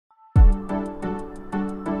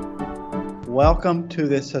Welcome to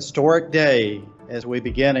this historic day as we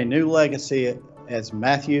begin a new legacy as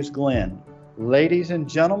Matthews Glen. Ladies and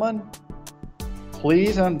gentlemen,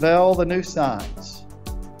 please unveil the new signs.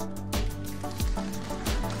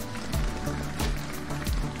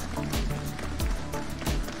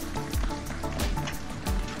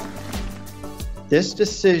 This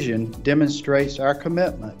decision demonstrates our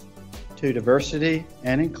commitment to diversity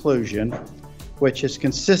and inclusion, which is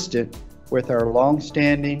consistent with our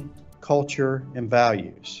long-standing culture and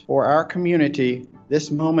values. For our community, this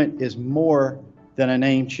moment is more than a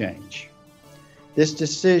name change. This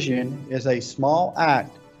decision is a small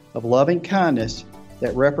act of loving kindness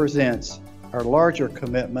that represents our larger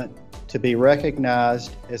commitment to be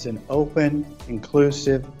recognized as an open,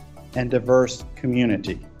 inclusive, and diverse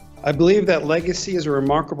community. I believe that legacy is a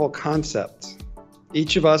remarkable concept.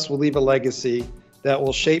 Each of us will leave a legacy that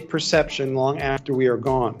will shape perception long after we are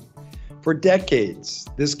gone. For decades,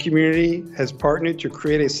 this community has partnered to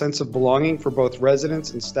create a sense of belonging for both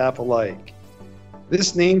residents and staff alike.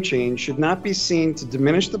 This name change should not be seen to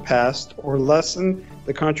diminish the past or lessen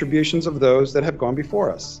the contributions of those that have gone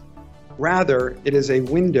before us. Rather, it is a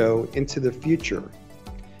window into the future,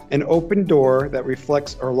 an open door that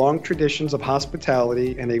reflects our long traditions of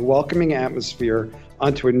hospitality and a welcoming atmosphere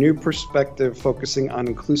onto a new perspective focusing on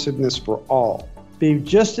inclusiveness for all. Be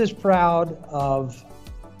just as proud of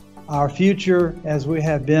our future as we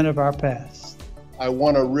have been of our past. I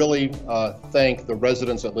want to really thank the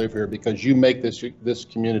residents that live here because you make this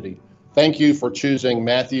community. Thank you for choosing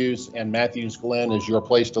Matthews and Matthews Glen as your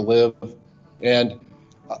place to live. And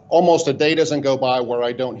almost a day doesn't go by where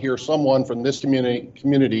I don't hear someone from this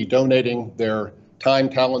community donating their time,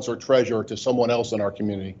 talents, or treasure to someone else in our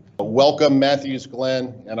community. Welcome, Matthews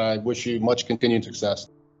Glen, and I wish you much continued success.